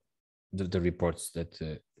the reports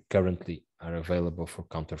that currently are available for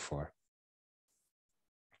Counter 4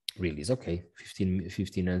 release. Okay,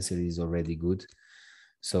 15 answers is already good.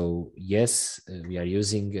 So yes, we are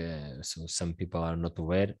using, so some people are not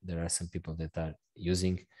aware, there are some people that are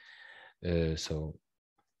using, so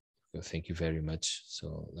thank you very much.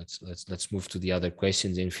 So let's move to the other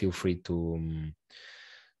questions, and feel free to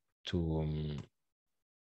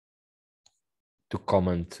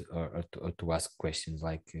comment or to ask questions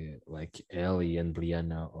like Ellie and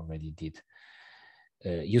Brianna already did.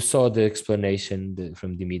 You saw the explanation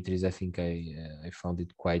from Dimitris. I think I found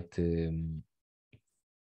it quite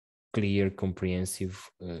clear, comprehensive,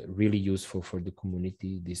 really useful for the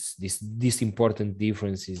community. This important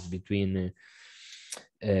differences between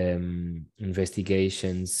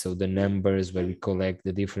investigations, so the numbers where we collect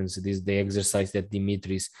the differences, the exercise that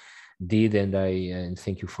Dimitris did, and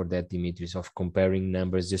thank you for that, Dimitris, of comparing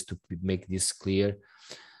numbers just to make this clear.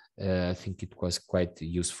 I think it was quite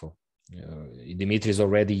useful. Dimitris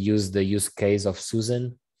already used the use case of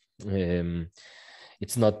Susan.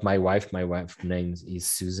 It's not my wife. My wife's name is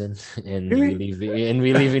Susan, and Really?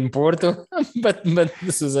 we live in Porto. but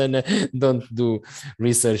Susanna don't do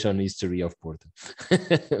research on history of Porto.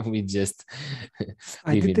 We just.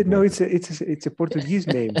 I didn't know it's a Portuguese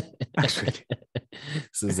name, actually.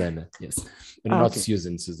 Susanna, yes, not okay.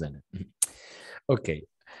 Susan. Susanna. Okay,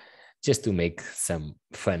 just to make some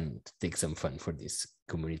fun, take some fun for this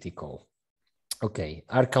community call. Okay,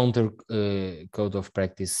 our counter code of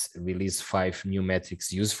practice release 5 new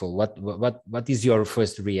metrics useful. What is your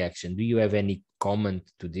first reaction? Do you have any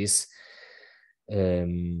comment to this?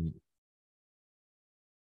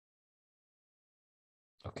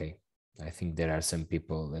 Okay, I think there are some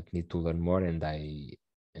people that need to learn more, and I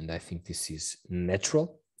think this is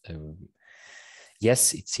natural.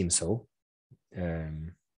 Yes, it seems so.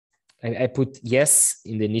 I put yes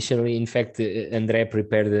in the initially. In fact, Andre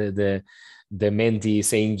prepared the Menti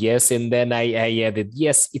saying yes, and then I added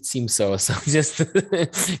yes, it seems so. So just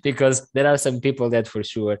because there are some people that for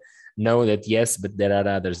sure know that yes, but there are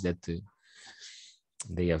others that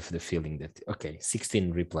they have the feeling that okay,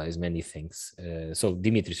 16 replies, many thanks. So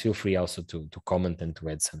Dimitris, feel free also to comment and to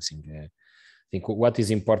add something. I think what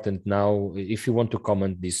is important now, if you want to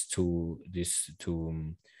comment these two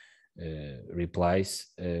replies,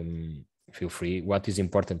 feel free. What is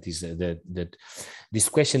important is that this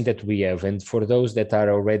question that we have, and for those that are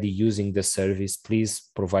already using the service, please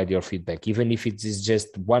provide your feedback, even if it is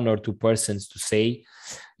just 1 or 2 persons to say.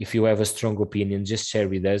 If you have a strong opinion, just share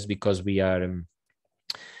with us, because we are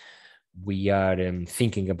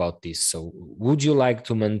thinking about this. So would you like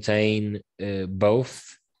to maintain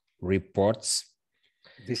both reports?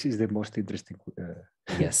 This is the most interesting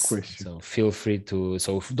yes question. So feel free to,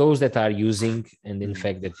 so for those that are using, and in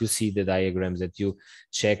fact that you see the diagrams, that you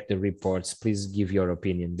check the reports, please give your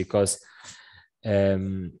opinion, because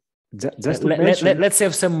just to mention, let's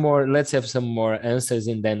have some more answers,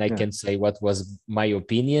 and then I can say what was my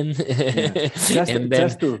opinion. I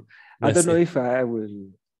don't know if I will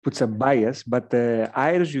put some bias, but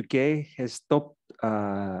AIRE UK has stopped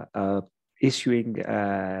issuing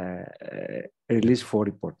release 4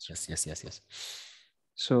 reports. Yes.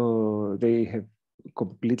 So they have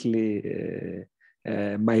completely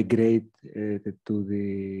migrated to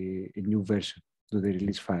the new version, to the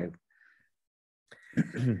release 5.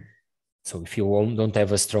 So if you don't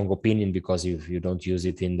have a strong opinion because if you don't use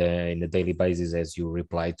it in the daily basis as you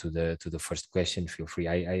reply to the first question, feel free.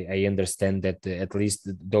 I understand that at least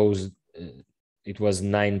those it was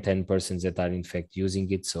 9-10 persons that are in fact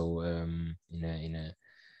using it. So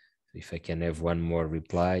if I can have 1 more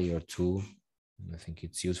reply or 2, I think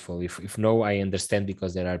it's useful. If no, I understand,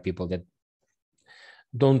 because there are people that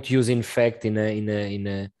don't use in fact in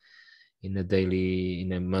a daily,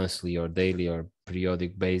 in a monthly or daily or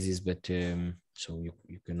periodic basis, but so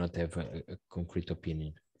you cannot have a concrete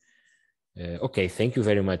opinion. Okay, thank you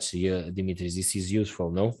very much, Dimitris. This is useful,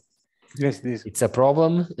 no? Yes, it's a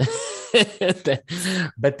problem.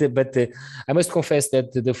 but I must confess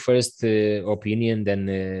that the first opinion, then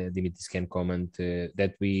Dimitris can comment,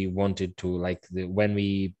 that we wanted to, like, when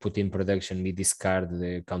we put in production, we discard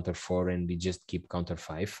the counter 4 and we just keep counter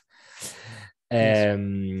 5.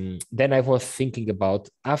 Then I was thinking about,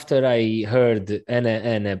 after I heard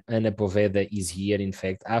Ana Poveda is here, in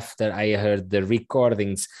fact, after I heard the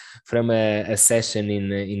recordings from a session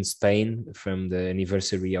in Spain, from the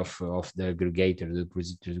anniversary of the aggregator, the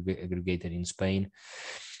aggregator in Spain,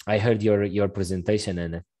 I heard your presentation,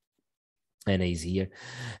 Ana is here,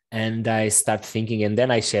 and I start thinking, and then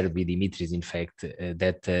I shared with Dimitris, in fact,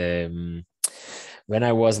 that when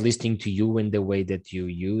I was listening to you and the way that you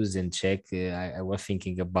use and check, I was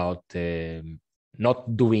thinking about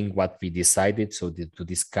not doing what we decided, so to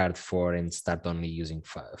discard 4 and start only using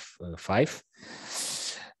 5.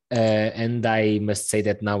 And I must say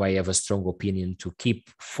that now I have a strong opinion to keep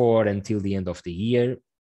 4 until the end of the year,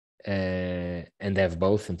 and have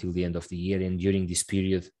both until the end of the year. And during this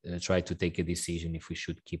period, try to take a decision if we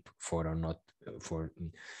should keep 4 or not for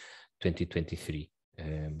 2023.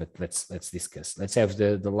 But let's discuss. Let's have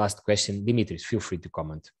the last question. Dimitris, feel free to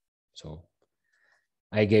comment. So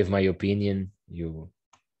I gave my opinion. You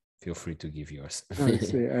feel free to give yours. No,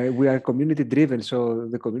 we are community driven, so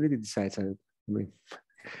the community decides. I mean,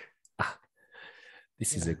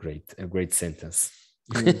 this is a great sentence.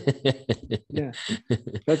 Yeah,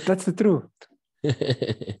 that's the truth.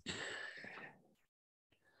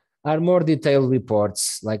 Are more detailed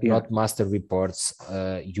reports, like not master reports,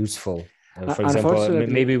 useful? For example,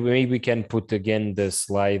 maybe we can put again the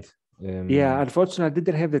slide. Unfortunately, I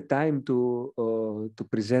didn't have the time to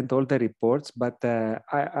present all the reports, but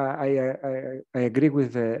I agree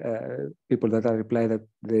with people that are reply that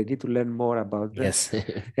they need to learn more about them. Yes.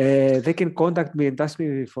 They can contact me and ask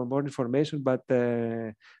me for more information, but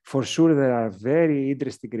for sure there are very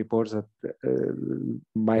interesting reports that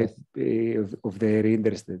might be of their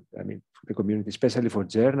interest. I mean, for the community, especially for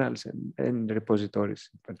journals and repositories.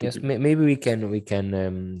 Yes, maybe we can.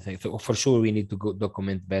 For sure, we need to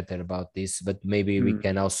document better about this, but maybe we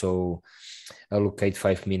can also allocate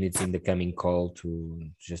 5 minutes in the coming call to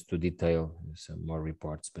just to detail some more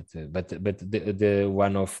reports. But the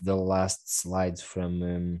one of the last slides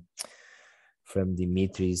from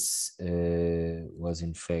Dimitris was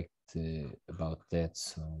in fact about that.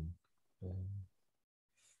 So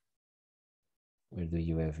where do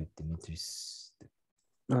you have it, Dimitris?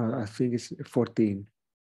 I think it's 14.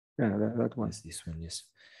 Yeah, that one. Yes, this one, yes.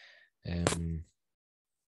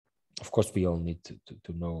 Of course, we all need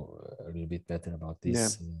to know a little bit better about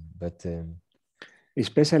this, but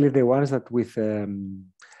especially the ones that with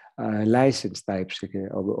license types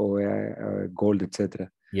or gold, etc.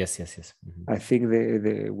 Yes. Mm-hmm. I think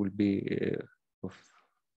they will be of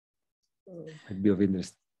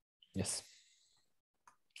interest. Yes.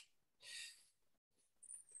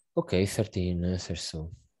 Okay, 13 answers.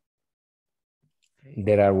 So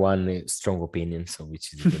there are one strong opinion, so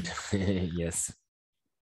which is good. Yes.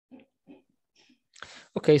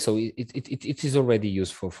 Okay, so it is already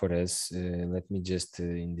useful for us. Let me just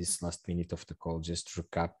in this last minute of the call just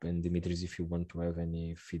recap, and Dimitris, if you want to have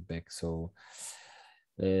any feedback. So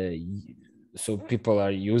so people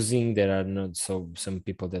are using, there are not some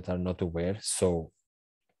people that are not aware. So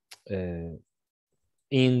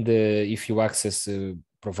if you access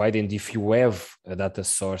provided, if you have a data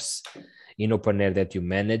source in OpenAIRE that you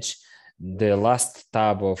manage, the last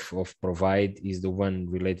tab of provide is the one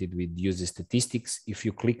related with user statistics. If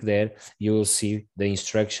you click there, you will see the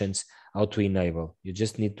instructions how to enable. You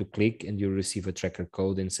just need to click and you receive a tracker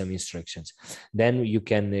code and some instructions. Then you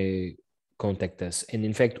can contact us. And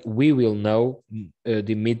in fact, we will know,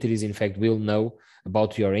 Dimitris in fact will know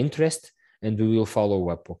about your interest, and we will follow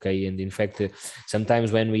up, okay? And in fact,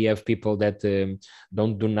 sometimes when we have people that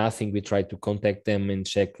don't do nothing, we try to contact them and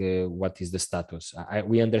check what is the status.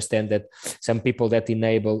 We understand that some people that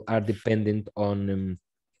enable are dependent on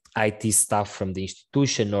IT staff from the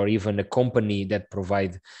institution or even a company that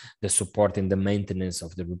provide the support and the maintenance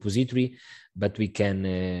of the repository, but we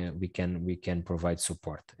can provide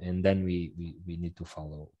support, and then we need to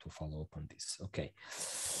follow up on this, okay?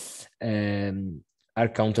 Are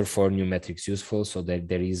counter for new metrics useful? So that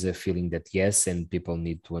there is a feeling that yes, and people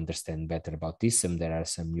need to understand better about this, and there are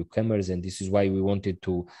some newcomers, and this is why we wanted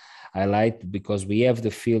to highlight, because we have the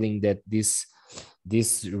feeling that this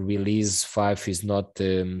release 5 is not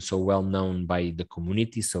so well known by the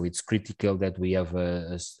community, so it's critical that we have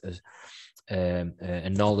a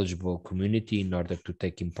knowledgeable community in order to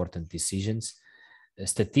take important decisions.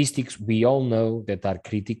 Statistics, we all know that are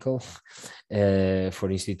critical for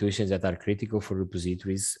institutions, that are critical for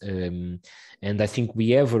repositories, and I think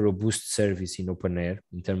we have a robust service in OpenAIRE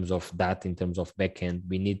in terms of that, in terms of backend.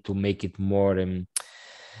 We need to make it more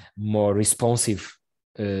responsive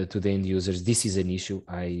to the end users. This is an issue.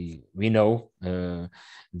 We know,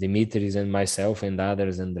 Dimitris and myself and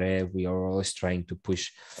others, Andre, we are always trying to push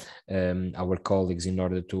our colleagues in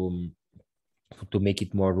order to make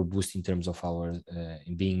it more robust in terms of our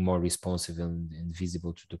being more responsive and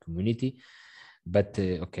visible to the community. But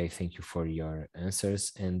okay, thank you for your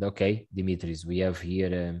answers. And okay, Dimitris, we have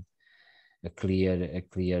here a clear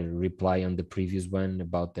reply on the previous one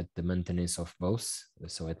about the maintenance of both,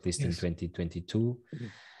 so at least in 2022.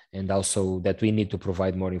 And also that we need to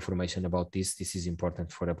provide more information about this. This is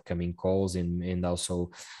important for upcoming calls and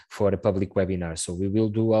also for a public webinar. So we will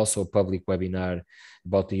do also a public webinar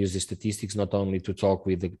about the user statistics, not only to talk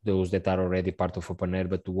with those that are already part of OpenAIRE,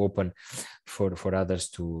 but to open for others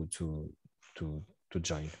to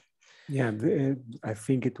join. Yeah, I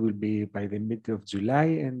think it will be by the mid of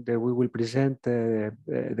July, and we will present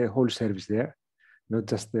the whole service there, not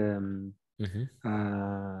just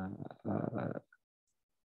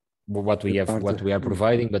what we are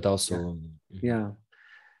providing, but also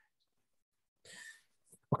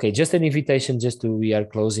Okay, just an invitation, we are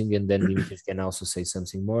closing, and then Dimitris can also say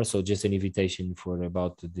something more. So just an invitation for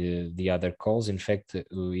about the other calls. In fact,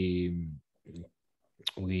 we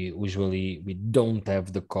usually we don't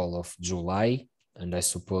have the call of July, and I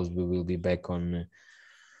suppose we will be back on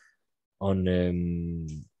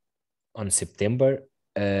September.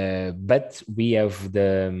 But we have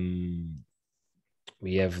the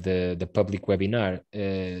public webinar.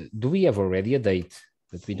 Do we have already a date?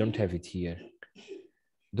 But we don't have it here.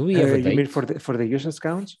 Do we have a date? You mean for the users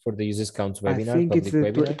counts? For the users counts webinar? I think it's the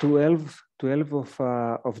webinar? 12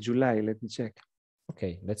 of July. Let me check.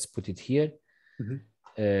 Okay, let's put it here.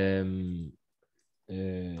 12th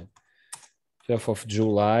of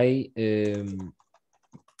July,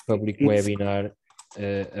 public webinar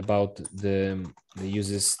about the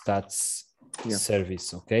user stats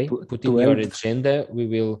service. Okay, put in your agenda. We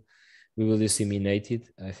will disseminate it.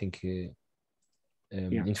 I think.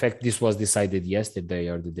 In fact, this was decided yesterday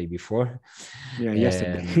or the day before. Yeah,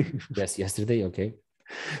 yesterday. Yes, yesterday. Okay.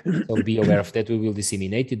 So be aware of that. We will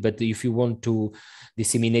disseminate it. But if you want to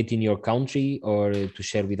disseminate in your country or to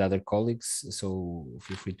share with other colleagues, so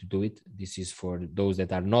feel free to do it. This is for those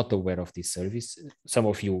that are not aware of this service. Some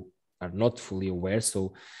of you are not fully aware,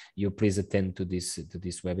 so you please attend to this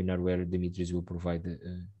webinar where Dimitris will provide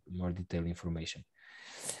more detailed information.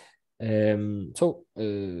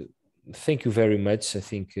 Thank you very much. I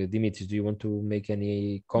think Dimitris, do you want to make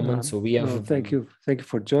any comments? So we have. No, thank you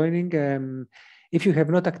for joining. If you have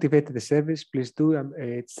not activated the service, please do.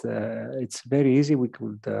 It's very easy. We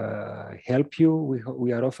could help you.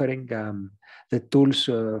 We are offering the tools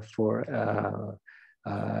for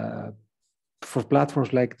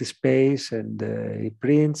platforms like the Space and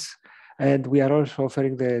Prints, and we are also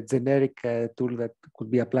offering the generic tool that could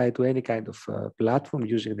be applied to any kind of platform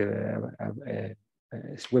using the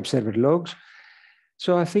web server logs.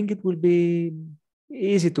 So I think it will be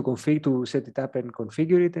easy to configure, to set it up and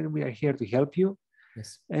configure it, and we are here to help you.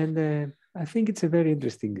 Yes. And I think it's a very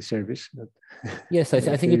interesting service. Yes,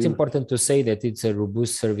 I think it's important to say that it's a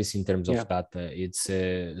robust service in terms of data. It's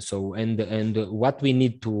and what we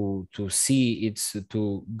need to see, it's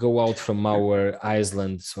to go out from our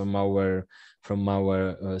islands, from our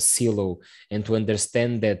silo, and to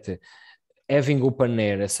understand that having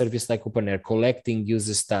OpenAIRE, a service like OpenAIRE, collecting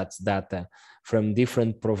user stats data from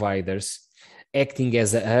different providers, acting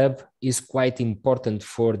as a hub is quite important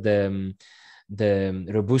for the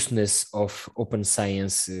robustness of open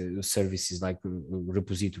science services like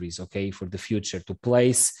repositories, okay, for the future, to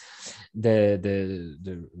place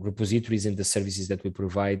the repositories and the services that we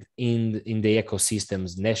provide in the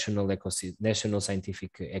ecosystems, national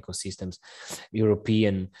scientific ecosystems,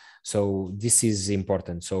 European. So this is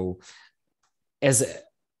important. So as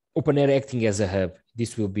OpenAIRE acting as a hub,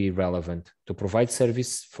 this will be relevant to provide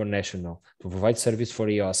service for national, to provide service for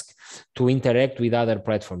IOSC, to interact with other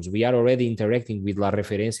platforms. We are already interacting with La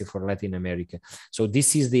Referencia for Latin America. So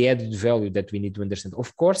this is the added value that we need to understand.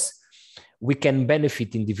 Of course, we can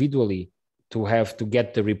benefit individually to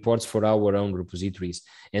get the reports for our own repositories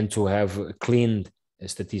and to have cleaned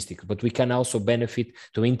statistics, but we can also benefit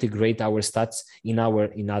to integrate our stats in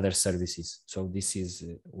other services. So this is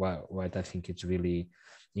what I think it's really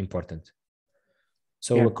important.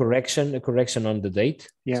 So a correction on the date.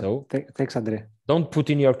 Yeah. So thanks, Andre. Don't put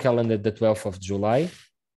in your calendar the 12th of July.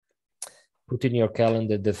 Put in your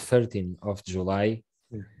calendar the 13th of July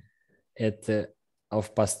at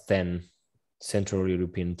 10:30 Central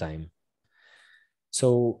European Time.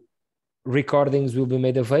 So recordings will be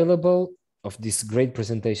made available of this great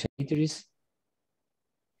presentation,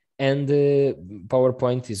 and the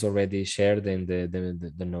PowerPoint is already shared in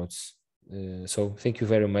the notes. So thank you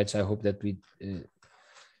very much. I hope that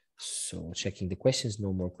so checking the questions,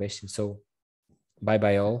 no more questions. So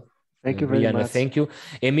bye all. Thank you very much. Thank you.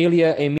 Emilia.